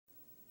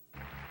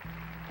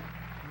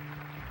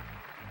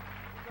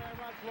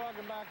Let's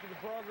welcome back to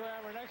the program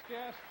our next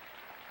guest.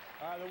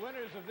 The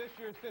winners of this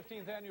year's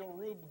 15th annual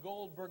Rube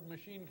Goldberg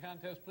Machine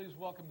Contest. Please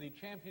welcome the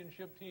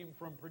championship team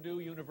from Purdue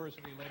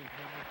University, ladies and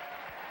gentlemen.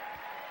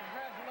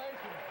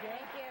 Congratulations, Jen.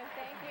 Thank you,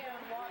 thank you.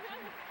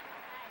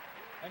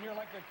 Hi. And you're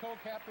like the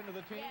co-captain of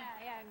the team?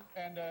 Yeah.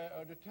 And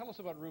tell us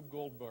about Rube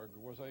Goldberg.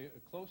 Was I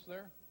close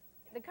there?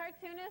 The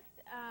cartoonist,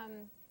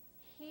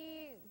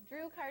 he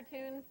drew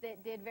cartoons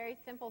that did very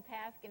simple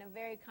tasks in a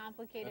very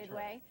complicated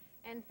way.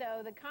 And so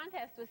the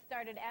contest was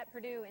started at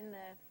Purdue in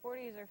the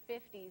 40s or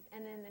 50s,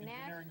 and then the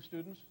engineering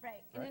students?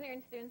 Right,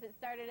 engineering students. It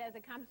started as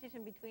a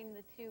competition between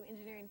the two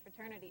engineering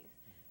fraternities.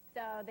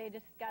 So they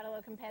just got a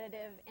little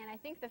competitive, and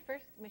I think the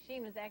first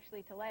machine was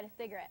actually to light a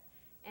cigarette.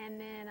 And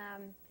then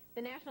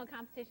the national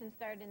competition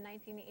started in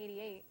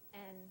 1988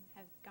 and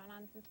has gone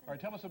on since then. All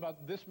right, tell us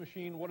about this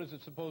machine. What is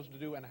it supposed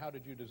to do, and how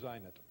did you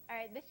design it? All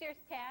right, this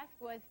year's task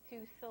was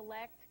to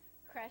select,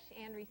 crush,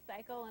 and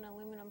recycle an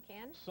aluminum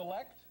can.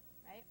 Select?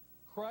 Right.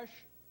 Crush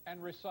and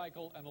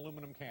recycle an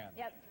aluminum can.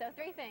 Yep, so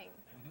three things.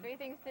 Three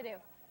things to do.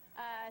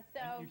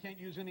 And you can't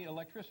use any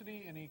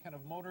electricity, any kind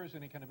of motors,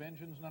 any kind of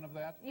engines, none of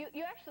that?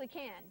 You actually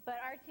can, but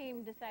our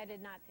team decided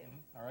not to.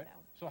 All right.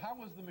 So how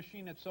was the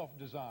machine itself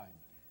designed?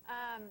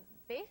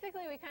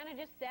 Basically, we kind of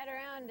just sat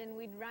around and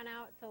we'd run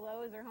out to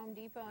Lowe's or Home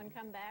Depot and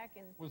come back.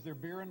 And was there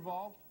beer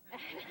involved?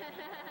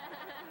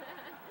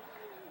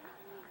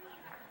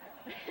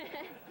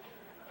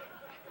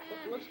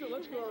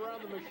 Let's go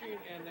around the machine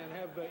and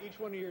have each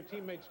one of your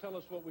teammates tell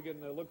us what we can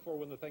look for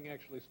when the thing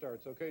actually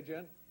starts. Okay,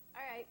 Jen?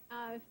 All right.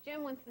 If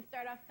Jim wants to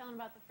start off telling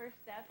about the first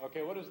step.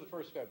 Okay, what is the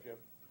first step, Jim?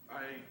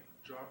 I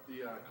drop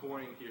the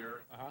coin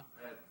here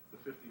at the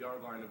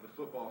 50-yard line of the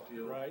football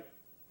field. Right.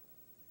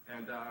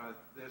 And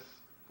this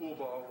pool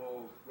ball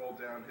will roll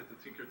down, hit the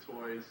Tinker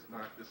Toys,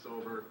 knock this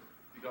over.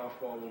 The golf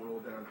ball will roll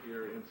down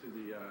here into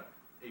the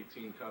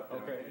 18 cup.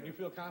 Okay, and you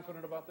feel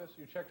confident about this?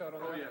 You checked out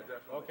on that? Oh, yeah,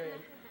 definitely. Okay.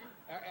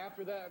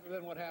 After that,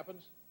 then what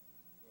happens?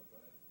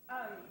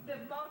 The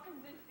ball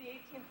comes into the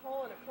 18th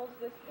hole and it pulls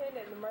this pin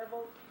and the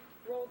marbles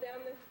roll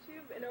down this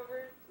tube and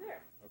over to there.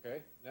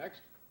 Okay,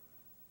 next.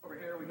 Over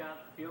here we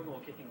got the field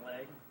goal kicking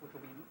leg, which will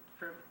be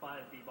tripped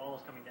by the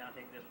balls coming down,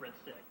 taking this red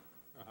stick.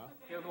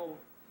 Field goal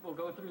will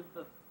go through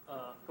the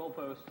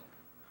goalpost,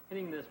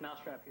 hitting this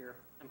mousetrap here,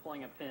 and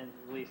pulling a pin,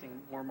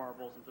 releasing more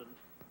marbles into the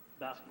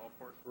basketball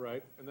court.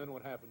 Right, and then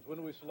what happens? When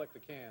do we select the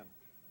can?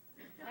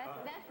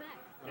 That's next.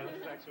 Yeah,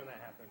 that's next when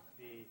that happens.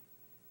 The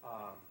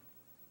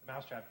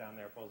mousetrap down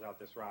there pulls out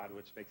this rod,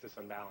 which makes this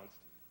unbalanced.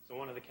 So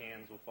one of the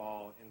cans will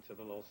fall into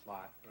the little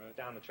slot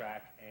down the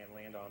track and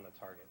land on the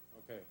target.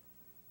 Okay.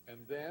 And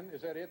then,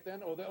 is that it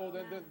then?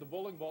 Then the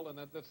bowling ball, and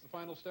that's the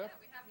final step?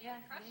 Yeah, we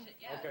have crushed it,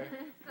 yeah. Okay.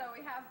 So we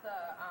have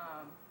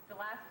the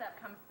last step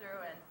comes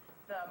through, and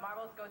the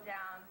marbles go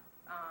down,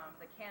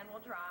 the can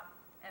will drop,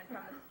 and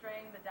from the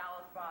string, the dowel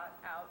is brought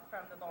out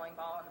from the bowling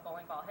ball, and the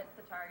bowling ball hits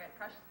the target,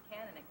 crushes the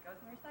can, and it goes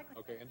in the recycling.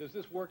 Okay, and does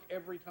this work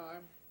every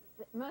time?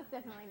 Most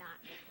definitely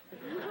not.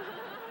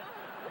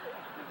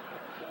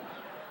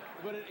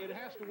 But it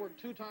has to work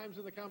 2 times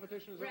in the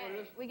competition, is that what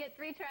it is? We get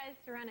 3 tries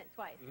to run it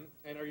twice.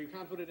 And are you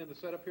confident in the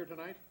setup here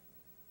tonight?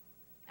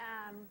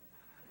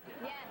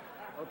 Yes.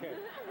 Okay,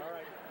 all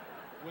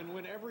right.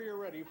 Whenever you're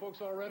ready. You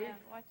folks all ready? Yeah,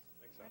 watch.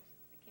 I think so.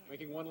 The can.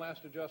 Making one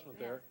last adjustment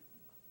there.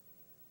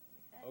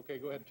 Okay,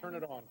 go ahead. Turn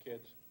it on,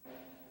 kids.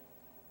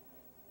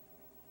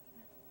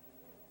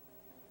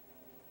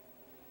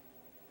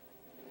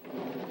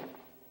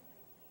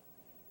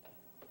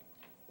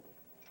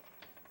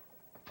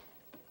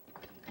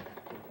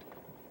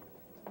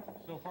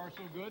 So far,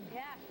 so good?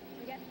 Yeah,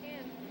 we got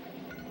skins.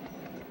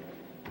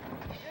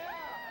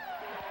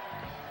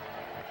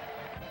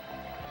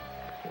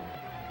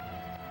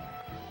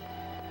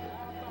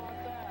 How about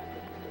that?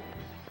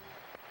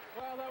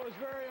 Well, that was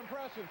very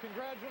impressive.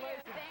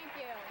 Congratulations. Thank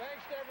you.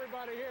 Thanks to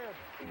everybody here.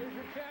 Here's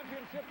your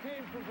championship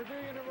team from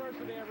Purdue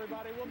University,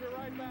 everybody. We'll be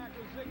right back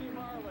with Ziggy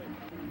Marley.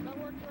 That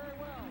worked very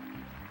well.